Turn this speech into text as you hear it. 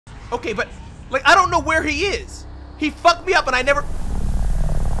Okay, but, like, I don't know where he is. He fucked me up and I never...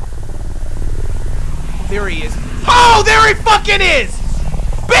 There he is. Oh, there he fucking is!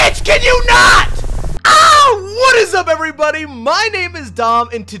 Bitch, can you not? Oh, what is up, everybody? My name is Dom,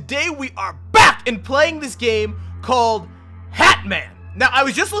 and today we are back and playing this game called Hatman. Now, I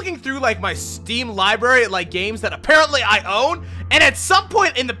was just looking through, like, my Steam library at, like, games that apparently I own, and at some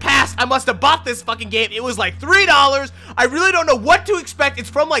point in the past, I must have bought this fucking game. It was, like, $3. I really don't know what to expect. It's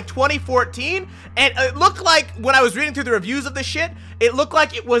from, like, 2014, and it looked like, when I was reading through the reviews of this shit, it looked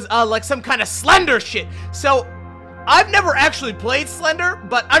like it was, like, some kind of Slender shit. So, I've never actually played Slender,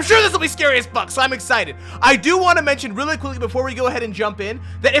 but I'm sure this will be scary as fuck, so I'm excited. I do want to mention really quickly before we go ahead and jump in,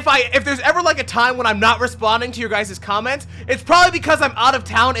 that if there's ever like a time when I'm not responding to your guys' comments, it's probably because I'm out of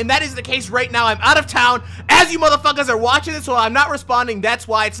town, and that is the case right now. I'm out of town as you motherfuckers are watching this, so I'm not responding. That's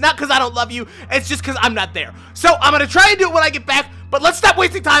why. It's not because I don't love you, it's just because I'm not there. So I'm gonna try and do it when I get back, but let's stop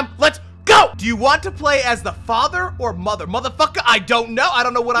wasting time. Let's go! Do you want to play as the father or mother? Motherfucker, I don't know. I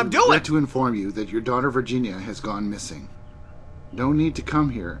don't know what I'm doing. I regret to inform you that your daughter Virginia has gone missing. No need to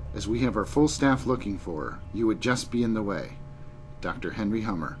come here, as we have our full staff looking for her. You would just be in the way. Dr. Henry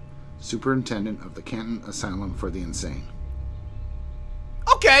Hummer, Superintendent of the Canton Asylum for the Insane.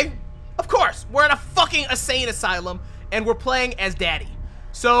 Okay, of course. We're in a fucking insane asylum, and we're playing as Daddy.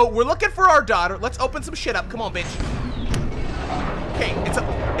 So, we're looking for our daughter. Let's open some shit up. Come on, bitch. Okay,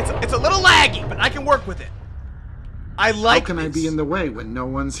 it's a little laggy, but I can work with it. I like How can I be in the way when no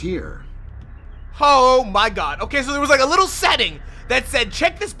one's here? Oh my god. Okay, so there was like a little setting that said,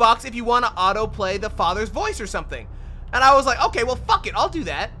 check this box if you want to autoplay the father's voice or something. And I was like, okay, well, fuck it, I'll do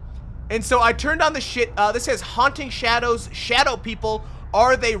that. And so I turned on the shit. This says, haunting shadows, shadow people,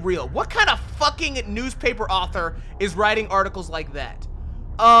 are they real? What kind of fucking newspaper author is writing articles like that?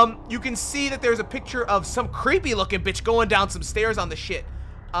 You can see that there's a picture of some creepy looking bitch going down some stairs on the shit.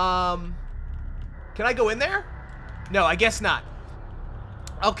 Can I go in there? No, I guess not.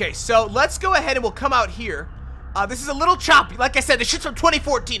 Okay, so let's go ahead and we'll come out here. This is a little choppy. Like I said, this shit's from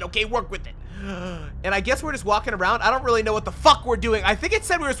 2014, okay? Work with it. And I guess we're just walking around. I don't really know what the fuck we're doing. I think it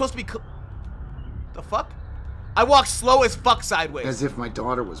said we were supposed to be... The fuck? I walked slow as fuck sideways. As if my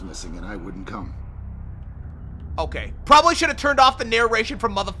daughter was missing and I wouldn't come. Okay, probably should have turned off the narration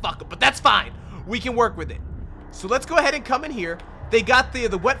from motherfucker, but that's fine. We can work with it. So let's go ahead and come in here. They got the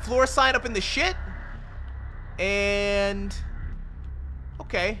wet floor sign up in the shit. And...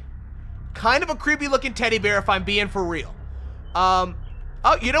 Okay. Kind of a creepy looking teddy bear if I'm being for real. Oh,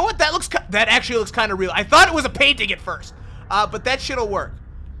 you know what? That actually looks kind of real. I thought it was a painting at first. But that shit'll work.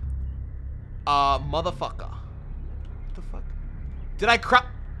 Motherfucker. What the fuck? Did I crop?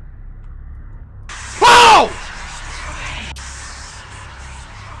 Whoa!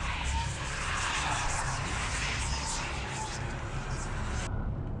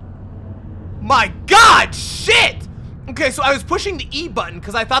 My god, shit! Okay, so I was pushing the E button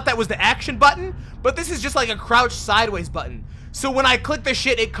because I thought that was the action button, but this is just like a crouch sideways button. So when I clicked the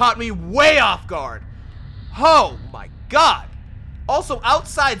shit, it caught me way off guard. Oh my god. Also,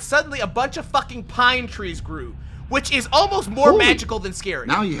 outside, suddenly a bunch of fucking pine trees grew, which is almost more magical than scary.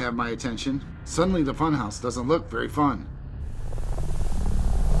 Now you have my attention. Suddenly the funhouse doesn't look very fun.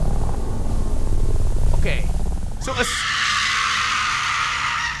 Okay, so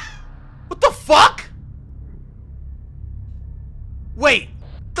what the fuck? Wait,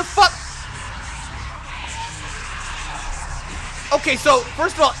 the fuck? Okay, so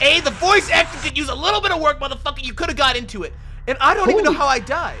first of all, the voice acting could use a little bit of work, motherfucker. You could have got into it, and I don't even know how I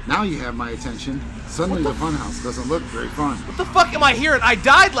died. Now you have my attention. Suddenly the funhouse doesn't look very fun. What the fuck am I hearing? I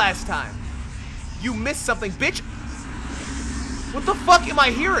died last time. You missed something, bitch. What the fuck am I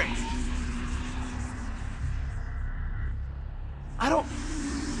hearing? I don't...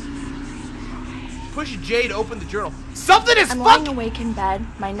 Push J to open the journal. Something is I'm lying awake in bed,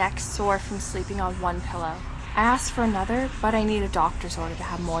 my neck sore from sleeping on one pillow. I asked for another, but I need a doctor's order to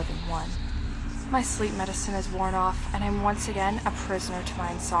have more than one. My sleep medicine is worn off, and I'm once again a prisoner to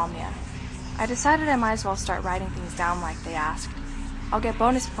my insomnia. I decided I might as well start writing things down like they asked. I'll get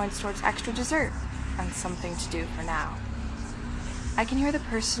bonus points towards extra dessert, and something to do for now. I can hear the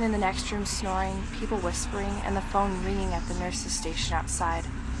person in the next room snoring, people whispering, and the phone ringing at the nurse's station outside.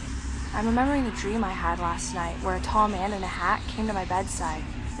 I'm remembering the dream I had last night where a tall man in a hat came to my bedside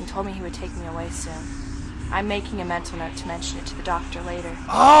and told me he would take me away soon. I'm making a mental note to mention it to the doctor later.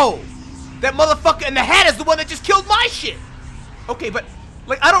 Oh! That motherfucker in the hat is the one that just killed my shit! Okay, but,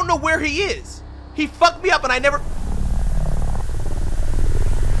 like, I don't know where he is. He fucked me up and I never...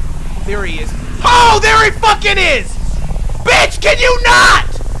 There he is. Oh, there he fucking is! Bitch, can you not?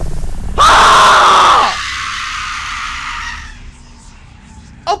 Ah!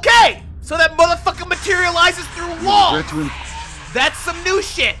 Okay! So that motherfucker materializes through walls. Regret to That's some new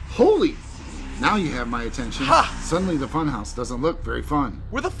shit. Holy! Now you have my attention. Huh. Suddenly the funhouse doesn't look very fun.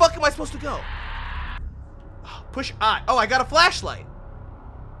 Where the fuck am I supposed to go? Push I. Oh, I got a flashlight.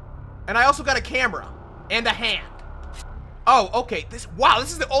 And I also got a camera. And a hand. Oh, okay. Wow,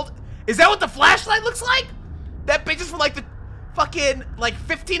 this is the old... Is that what the flashlight looks like? That bitch is from like the fucking, like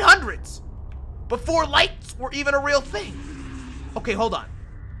 1500s. Before lights were even a real thing. Okay, hold on.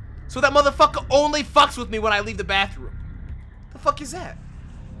 So that motherfucker only fucks with me when I leave the bathroom. The fuck is that?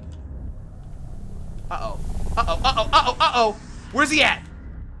 Uh-oh. Uh-oh, uh-oh, uh-oh, uh-oh. Where's he at?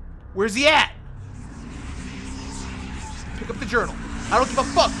 Where's he at? Pick up the journal. I don't give a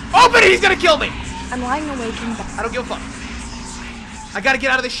fuck. Open it! He's gonna kill me! I'm lying awake in bed. I don't give a fuck. I gotta get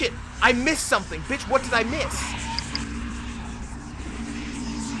out of this shit. I missed something. Bitch, what did I miss?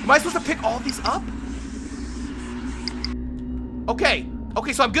 Am I supposed to pick all these up? Okay.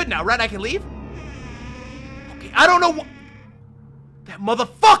 Okay, so I'm good now, right? I can leave? Okay, I don't know what... That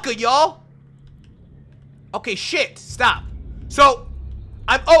motherfucker, y'all! Okay, shit. Stop. So,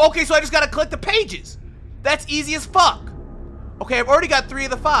 oh, okay, so I just gotta click the pages. That's easy as fuck. Okay, I've already got 3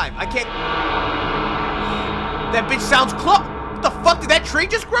 of the 5. I can't... That bitch sounds close. What the fuck? Did that tree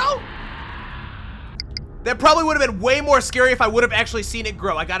just grow? That probably would have been way more scary if I would have actually seen it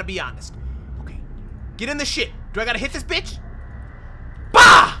grow. I gotta be honest. Okay. Get in the shit. Do I gotta hit this bitch?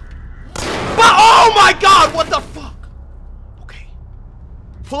 Bah! Bah! Oh my god! What the fuck? Okay.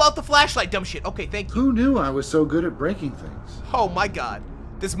 Pull out the flashlight, dumb shit. Okay, thank you. Who knew I was so good at breaking things? Oh my god.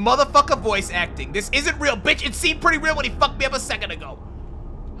 This motherfucker voice acting. This isn't real, bitch. It seemed pretty real when he fucked me up a second ago.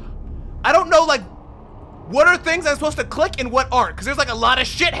 I don't know, like, what are things I'm supposed to click and what aren't? Because there's like a lot of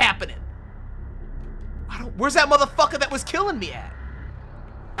shit happening. Where's that motherfucker that was killing me at?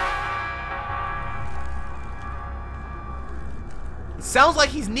 It sounds like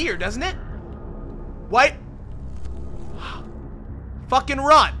he's near, doesn't it? What? Fucking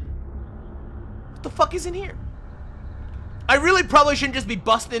run. What the fuck is in here? I really probably shouldn't just be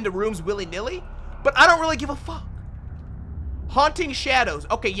busting into rooms willy-nilly, but I don't really give a fuck. Haunting shadows.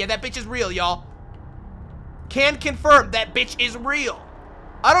 Okay, yeah, that bitch is real, y'all. Can confirm that bitch is real.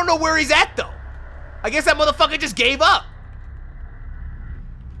 I don't know where he's at, though. I guess that motherfucker just gave up.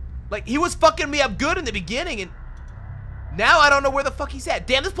 Like, he was fucking me up good in the beginning, and now I don't know where the fuck he's at.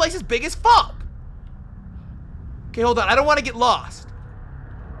 Damn, this place is big as fuck. Okay, hold on. I don't want to get lost.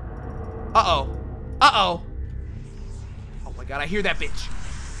 Uh-oh. Uh-oh. Oh my god, I hear that bitch.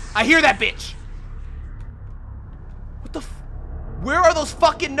 I hear that bitch. What the where are those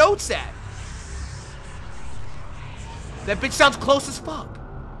fucking notes at? That bitch sounds close as fuck.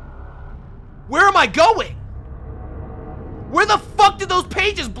 Where am I going? Where the fuck did those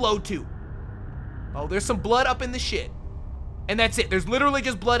pages blow to? Oh, there's some blood up in the shit. And that's it. There's literally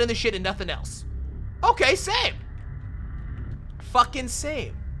just blood in the shit and nothing else. Okay, same. Fucking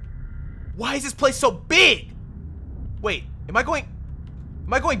same. Why is this place so big? Wait, am I going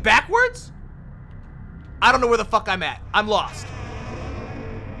backwards? I don't know where the fuck I'm at. I'm lost.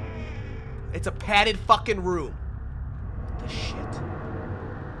 It's a padded fucking room. What the shit?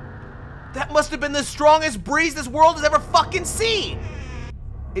 That must have been the strongest breeze this world has ever fucking seen.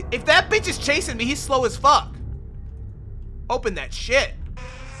 If that bitch is chasing me, he's slow as fuck. Open that shit.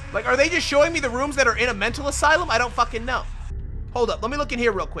 Like, are they just showing me the rooms that are in a mental asylum? I don't fucking know. Hold up, let me look in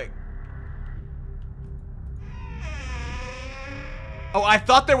here real quick. Oh, I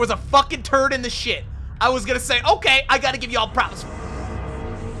thought there was a fucking turd in the shit. I was gonna say, okay, I gotta give y'all props.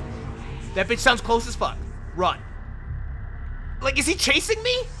 That bitch sounds close as fuck. Run. Like, is he chasing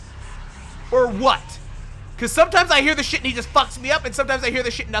me? Or what? Because sometimes I hear the shit and he just fucks me up, and sometimes I hear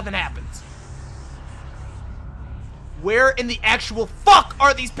the shit and nothing happens. Where in the actual fuck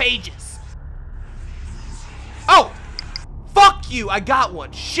are these pages? Oh! Fuck you! I got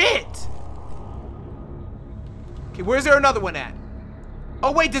one. Shit! Okay, where's there another one at?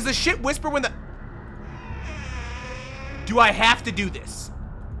 Oh wait, does the shit whisper when the... Do I have to do this?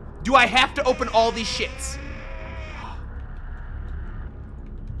 Do I have to open all these shits?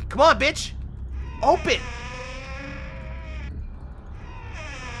 Come on, bitch! Open!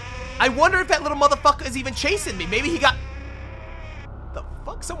 I wonder if that little motherfucker is even chasing me. Maybe he got... The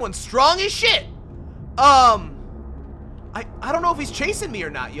fuck? Someone's strong as shit! I don't know if he's chasing me or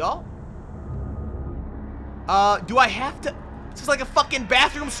not, y'all. Do I have to... This is like a fucking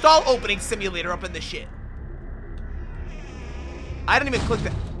bathroom stall opening simulator up in this shit. I didn't even click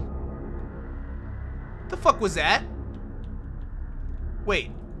that. The fuck was that?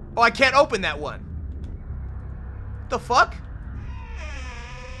 Wait. Oh, I can't open that one. The fuck?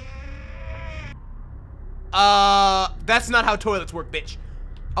 That's not how toilets work, bitch.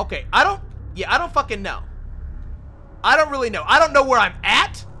 Okay, I don't fucking know. I don't really know. I don't know where I'm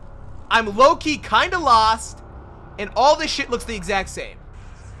at. I'm low-key kinda lost, and all this shit looks the exact same.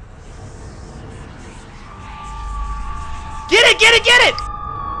 Get it, get it, get it!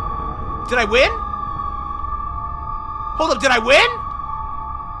 Did I win? Hold up, did I win?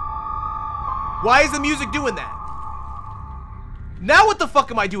 Why is the music doing that? Now what the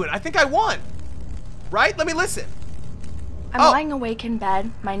fuck am I doing? I think I won. Right? Let me listen. I'm lying awake in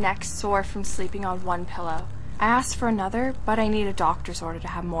bed, my neck sore from sleeping on one pillow. I asked for another, but I need a doctor's order to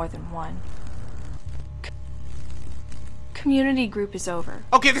have more than one. Community group is over.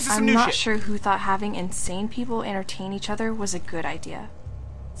 Okay, this is some new shit. I'm not sure who thought having insane people entertain each other was a good idea.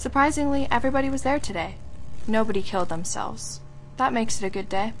 Surprisingly, everybody was there today. Nobody killed themselves. That makes it a good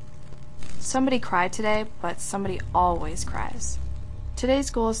day. Somebody cried today, but somebody always cries.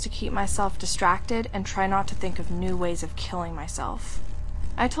 Today's goal is to keep myself distracted and try not to think of new ways of killing myself.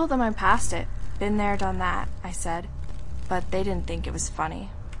 I told them I'm past it. Been there, done that, I said, but they didn't think it was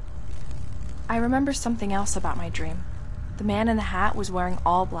funny. I remember something else about my dream. The man in the hat was wearing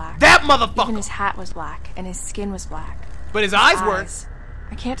all black. That motherfucker! Even his hat was black, and his skin was black. But his eyes weren't.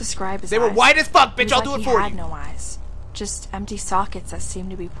 I can't describe his eyes. They were white as fuck, bitch, I'll do it for you. He had no eyes. Just empty sockets that seemed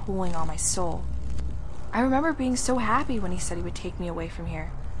to be pulling on my soul. I remember being so happy when he said he would take me away from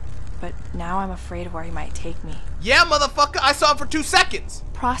here. But now I'm afraid of where he might take me. Yeah, motherfucker, I saw him for 2 seconds.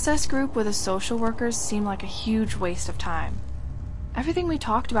 Process group with the social workers seemed like a huge waste of time. Everything we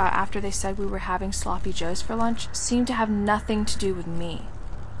talked about after they said we were having sloppy joes for lunch seemed to have nothing to do with me.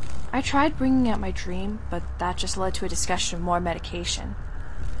 I tried bringing up my dream, but that just led to a discussion of more medication.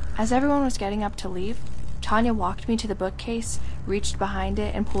 As everyone was getting up to leave, Tanya walked me to the bookcase, reached behind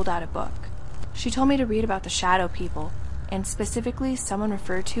it, and pulled out a book. She told me to read about the shadow people, and specifically someone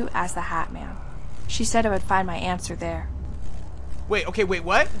referred to as the Hat Man. She said I would find my answer there. Wait,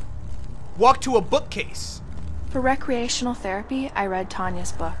 what? Walk to a bookcase. For recreational therapy, I read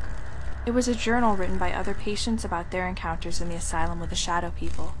Tanya's book. It was a journal written by other patients about their encounters in the asylum with the shadow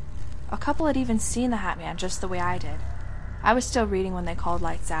people. A couple had even seen the Hat Man just the way I did. I was still reading when they called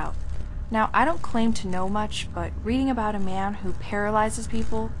lights out. Now, I don't claim to know much, but reading about a man who paralyzes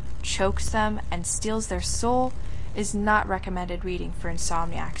people, chokes them, and steals their soul is not recommended reading for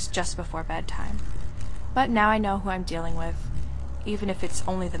insomniacs just before bedtime. But now I know who I'm dealing with, even if it's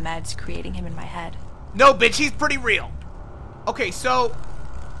only the meds creating him in my head. No, bitch, he's pretty real. Okay, so,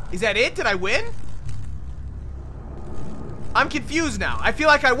 is that it? Did I win? I'm confused now. I feel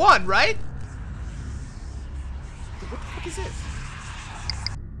like I won, right? What the fuck is this?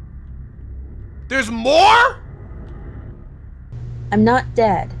 There's more? I'm not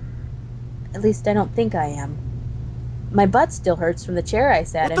dead. At least I don't think I am. My butt still hurts from the chair I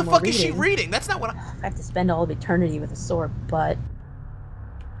sat in while reading. What the fuck is she reading? That's not what I have to spend all of eternity with a sore butt.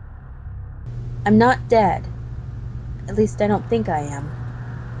 I'm not dead. At least I don't think I am.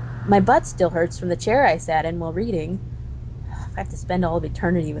 My butt still hurts from the chair I sat in while reading. I have to spend all of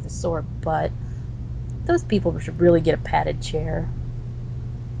eternity with a sore butt. Those people should really get a padded chair.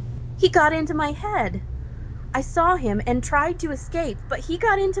 He got into my head. I saw him and tried to escape, but he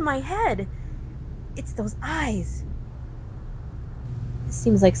got into my head. It's those eyes. This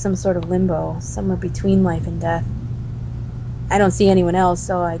seems like some sort of limbo, somewhere between life and death. I don't see anyone else,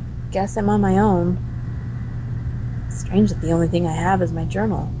 so I guess I'm on my own. It's strange that the only thing I have is my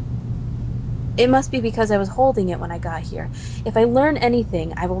journal. It must be because I was holding it when I got here. If I learn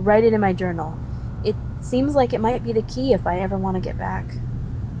anything, I will write it in my journal. It seems like it might be the key if I ever want to get back.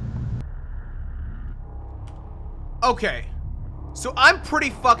 Okay, so I'm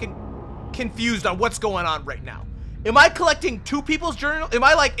pretty fucking confused on what's going on right now. Am I collecting two people's journal? Am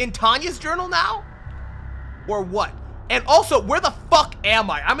I like in Tanya's journal now? Or what? And also, where the fuck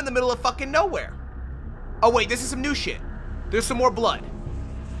am I? I'm in the middle of fucking nowhere. Oh wait, this is some new shit. There's some more blood.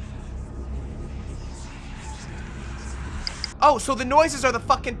 Oh, so the noises are the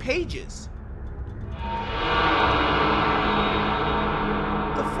fucking pages.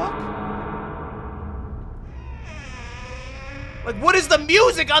 The fuck? Like, what is the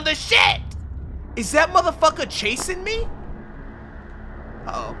music on the shit? Is that motherfucker chasing me?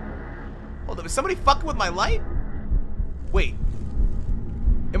 Uh-oh. Hold up, is somebody fucking with my light? Wait.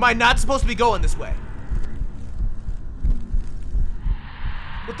 Am I not supposed to be going this way?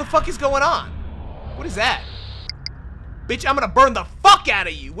 What the fuck is going on? What is that? Bitch, I'm gonna burn the fuck out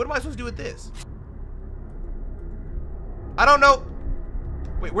of you. What am I supposed to do with this? I don't know.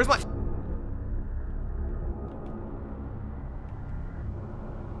 Wait, where's my...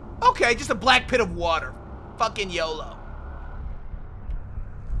 Okay, just a black pit of water. Fucking YOLO.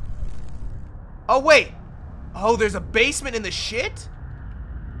 Oh, wait. Oh, there's a basement in the shit?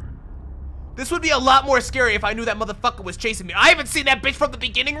 This would be a lot more scary if I knew that motherfucker was chasing me. I haven't seen that bitch from the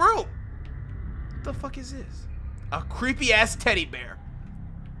beginning room. What the fuck is this? A creepy ass teddy bear.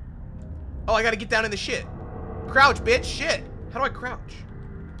 Oh, I gotta get down in the shit. Crouch, bitch. Shit. How do I crouch?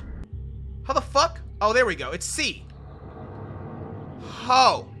 How the fuck? Oh, there we go. It's C.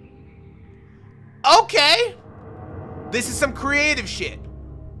 Oh. Okay. This is some creative shit.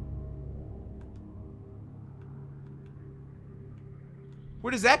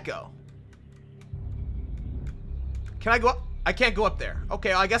 Where does that go? Can I go up? I can't go up there.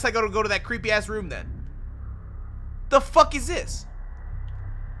 Okay, I guess I gotta go to that creepy ass room then. The fuck is this?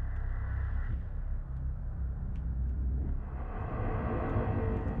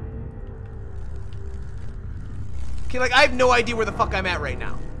 Okay, like, I have no idea where the fuck I'm at right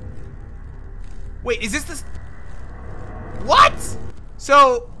now. Wait, is this? What?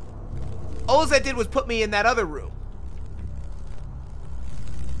 So, all that did was put me in that other room.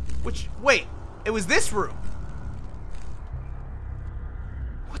 Which, wait, it was this room.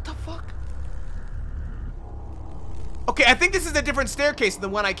 What the fuck? Okay, I think this is a different staircase than the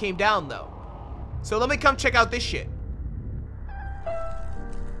one I came down, though. So let me come check out this shit.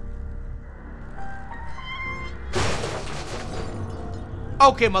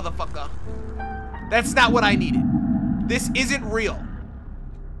 Okay, motherfucker. That's not what I needed. This isn't real.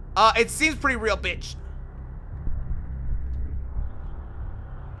 It seems pretty real, bitch.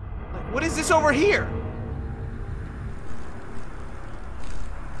 Like, what is this over here?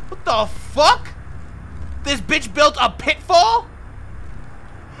 What the fuck? This bitch built a pitfall?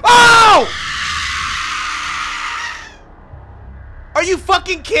 Oh! Are you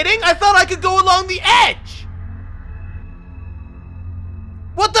fucking kidding? I thought I could go along the edge.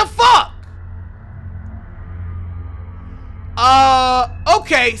 What the fuck?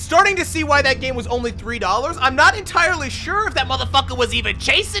 Okay, starting to see why that game was only $3. I'm not entirely sure if that motherfucker was even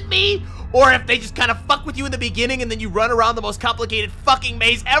chasing me, or if they just kind of fuck with you in the beginning and then you run around the most complicated fucking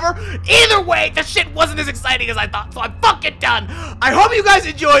maze ever. Either way, the shit wasn't as exciting as I thought, so I'm fucking done. I hope you guys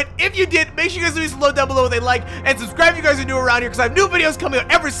enjoyed. If you did, make sure you guys leave a down below with a like, and subscribe if you guys are new around here, because I have new videos coming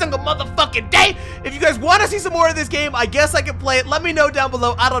out every single motherfucking day. If you guys want to see some more of this game, I guess I can play it. Let me know down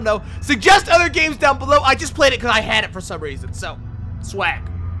below. I don't know. Suggest other games down below. I just played it because I had it for some reason, so swag.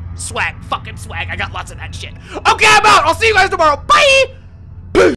 Swag. Fucking swag. I got lots of that shit. Okay, I'm out. I'll see you guys tomorrow. Bye!